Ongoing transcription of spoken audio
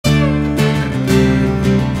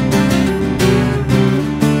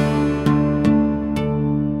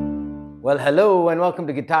Well, hello and welcome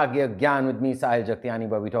to Guitar Gear Gyan with me, Sahil Jaktiani,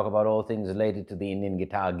 where we talk about all things related to the Indian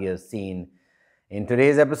guitar gear scene. In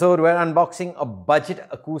today's episode, we're unboxing a budget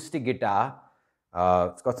acoustic guitar.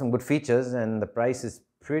 It's got some good features and the price is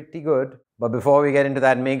pretty good. But before we get into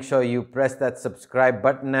that, make sure you press that subscribe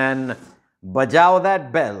button and Bajaao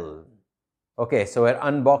that bell. Okay, so we're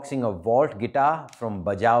unboxing a Vault guitar from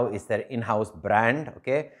Bajaao. It's their in-house brand,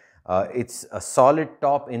 okay? It's a solid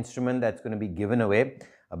top instrument that's going to be given away.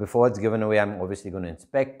 Before it's given away, I'm obviously going to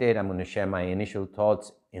inspect it. I'm going to share my initial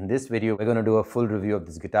thoughts in this video. We're going to do a full review of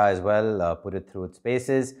this guitar as well, put it through its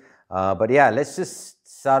paces. But yeah, let's just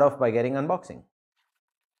start off by getting unboxing.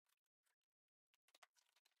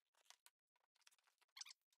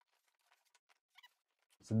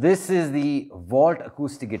 So this is the Vault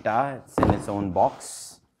acoustic guitar. It's in its own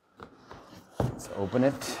box. Let's open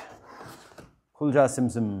it. Khulja sim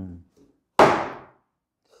sim.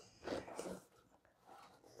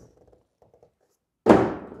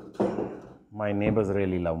 My neighbors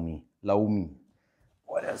really love me.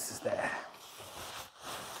 What else is there?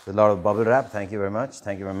 There's a lot of bubble wrap. Thank you very much.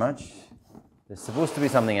 Thank you very much. There's supposed to be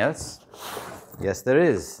something else. Yes, there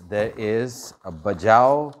is. There is a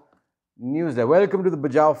Bajaao news there. Welcome to the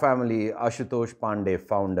Bajaao family, Ashutosh Pandey,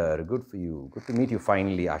 founder. Good for you. Good to meet you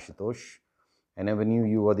finally, Ashutosh. I never knew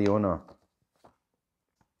you were the owner.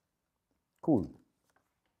 Cool.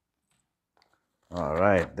 All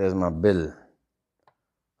right, there's my bill.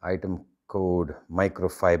 Item code,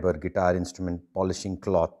 microfiber, guitar instrument, polishing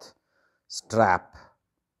cloth, strap.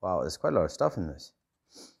 Wow, there's quite a lot of stuff in this.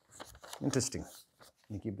 Interesting. Let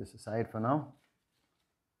me keep this aside for now.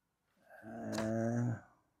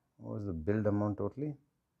 What was the build amount totally?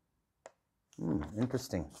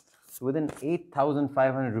 Interesting. So within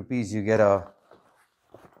 8,500 rupees, you get a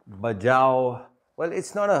Bajaao. Well,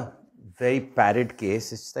 it's not a very padded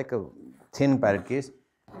case. It's like a thin padded case.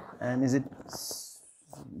 And is it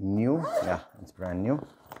new? Yeah, it's brand new.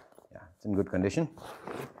 Yeah, it's in good condition.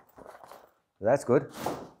 So that's good.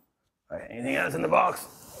 All right, anything else in the box?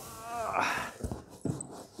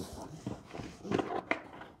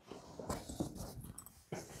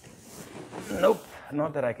 Nope,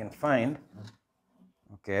 not that I can find.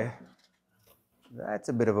 Okay, that's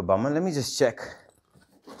a bit of a bummer. Let me just check.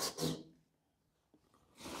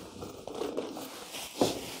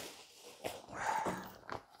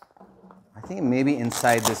 I think it may be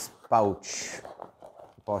inside this pouch.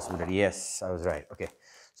 Possibility. Yes, I was right. Okay,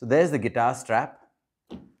 so there's the guitar strap.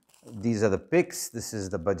 These are the picks. This is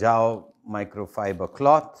the Bajaao microfiber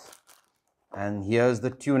cloth. And here's the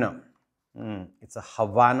tuner. It's a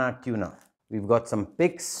Havana tuner. We've got some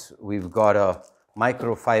picks. We've got a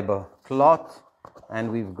microfiber cloth.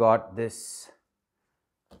 And we've got this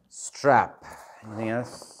strap. Anything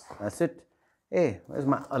else? That's it. Hey, where's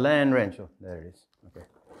my Allen wrench? Oh, there it is. Okay.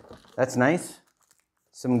 That's nice.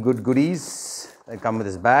 Some good goodies that come with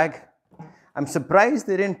this bag. I'm surprised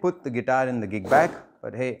they didn't put the guitar in the gig bag,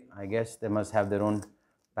 but hey, I guess they must have their own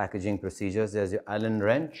packaging procedures. There's your Allen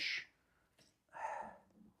wrench.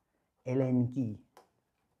 Allen key.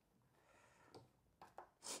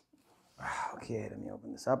 Okay, let me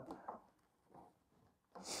open this up.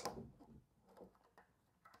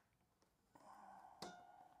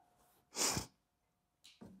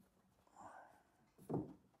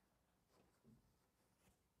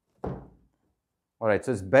 All right,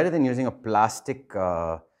 so it's better than using a plastic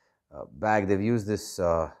bag. They've used this,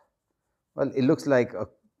 well, it looks like a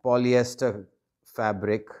polyester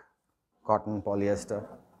fabric, cotton polyester.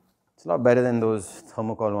 It's a lot better than those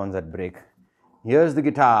thermocol ones that break. Here's the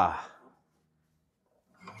guitar.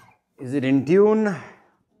 Is it in tune?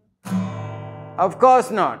 Of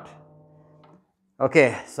course not.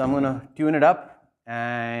 Okay, so I'm going to tune it up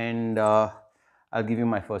and I'll give you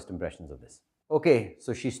my first impressions of this. Okay,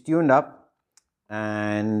 so she's tuned up.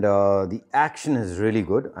 And the action is really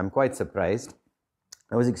good. I'm quite surprised.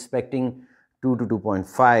 I was expecting 2 to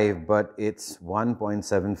 2.5, but it's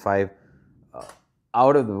 1.75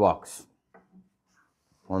 out of the box.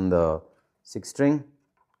 On the 6th string,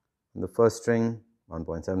 on the 1st string,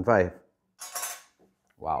 1.75.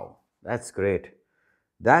 Wow, that's great.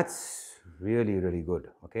 That's really, really good.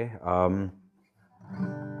 Okay.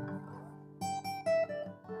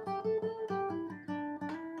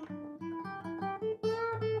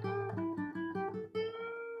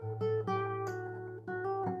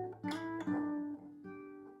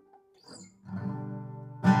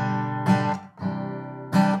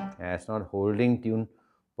 It's not holding tune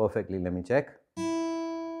perfectly. Let me check.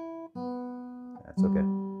 That's okay.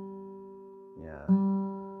 Yeah.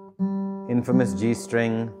 Infamous G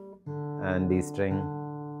string and D string.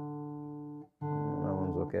 That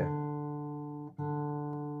one's okay.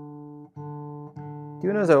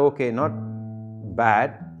 Tuners are okay, not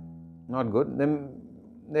bad, not good.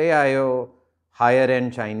 They are your higher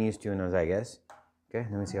end Chinese tuners, I guess. Okay,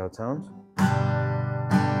 let me see how it sounds.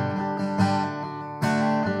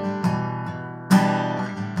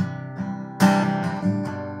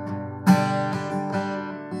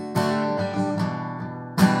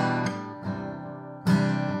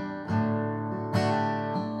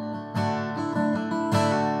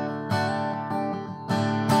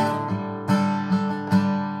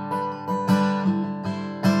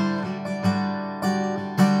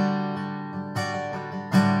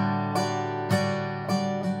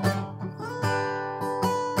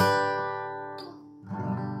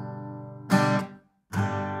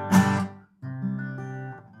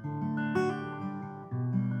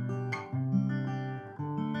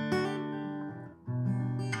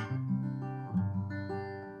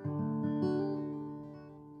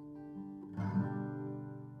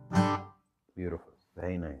 Beautiful,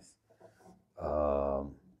 very nice.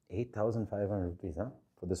 8,500 rupees, huh?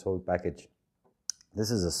 For this whole package.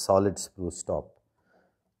 This is a solid spruce top.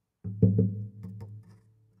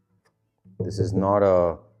 This is not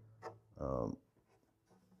a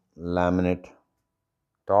laminate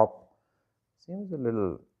top. Seems a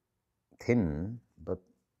little thin, but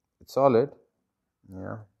it's solid.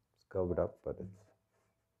 Yeah, it's covered up, but it's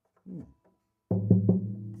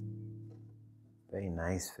very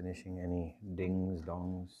nice finishing. Any dings,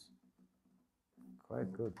 dongs.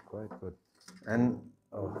 Quite good, quite good. And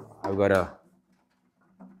I've got a.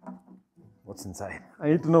 What's inside? I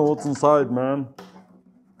need to know what's inside, man.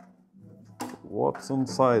 What's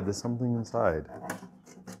inside? There's something inside.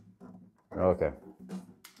 Okay.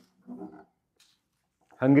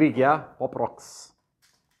 Hungry kya? Pop rocks.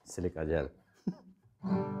 Silica gel.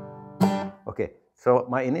 Okay, so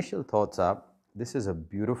my initial thoughts are, this is a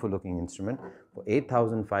beautiful looking instrument. For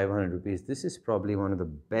 8,500 rupees, this is probably one of the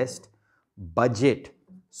best budget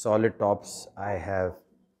solid tops I have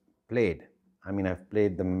played. I mean, I've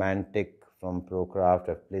played the Mantic from Procraft,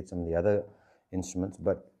 I've played some of the other instruments,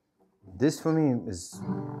 but this for me is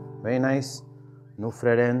very nice. No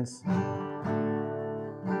fret ends.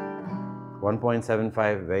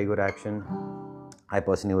 1.75, very good action. I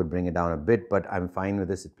personally would bring it down a bit, but I'm fine with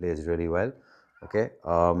this. It plays really well. Okay,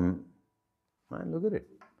 man, look at it.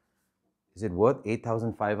 Is it worth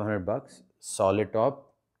 8,500 bucks? Solid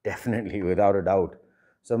top, definitely, without a doubt.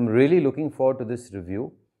 So I'm really looking forward to this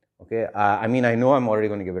review. Okay, I mean, I know I'm already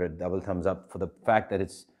going to give it a double thumbs up for the fact that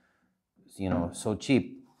it's, you know, so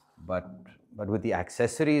cheap. But with the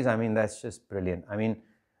accessories, I mean, that's just brilliant. I mean,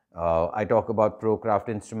 I talk about Procraft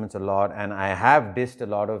instruments a lot, and I have dissed a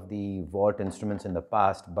lot of the Vault instruments in the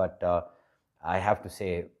past, but I have to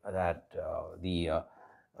say that the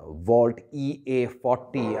Vault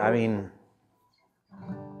EA40, I mean,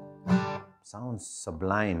 sounds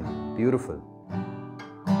sublime, beautiful.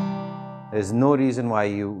 There's no reason why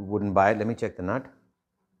you wouldn't buy it. Let me check the nut.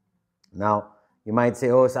 Now, you might say,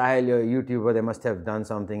 oh, Sahil, you're a YouTuber, they must have done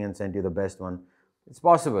something and sent you the best one. It's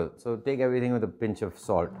possible. So take everything with a pinch of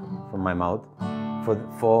salt from my mouth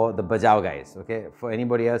for the Bajaao guys, okay? For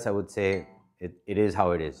anybody else, I would say it is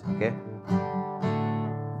how it is, okay?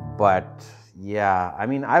 But yeah, I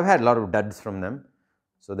mean, I've had a lot of duds from them.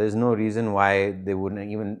 So there's no reason why they wouldn't,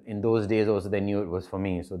 even in those days also they knew it was for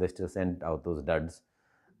me. So they still sent out those duds.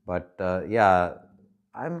 But yeah,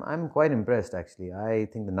 I'm quite impressed actually. I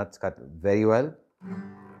think the nuts cut very well.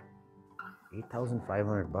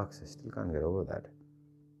 8,500 bucks, I still can't get over that.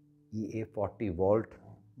 EA40 Vault.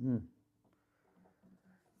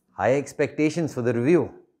 High expectations for the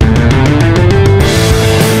review.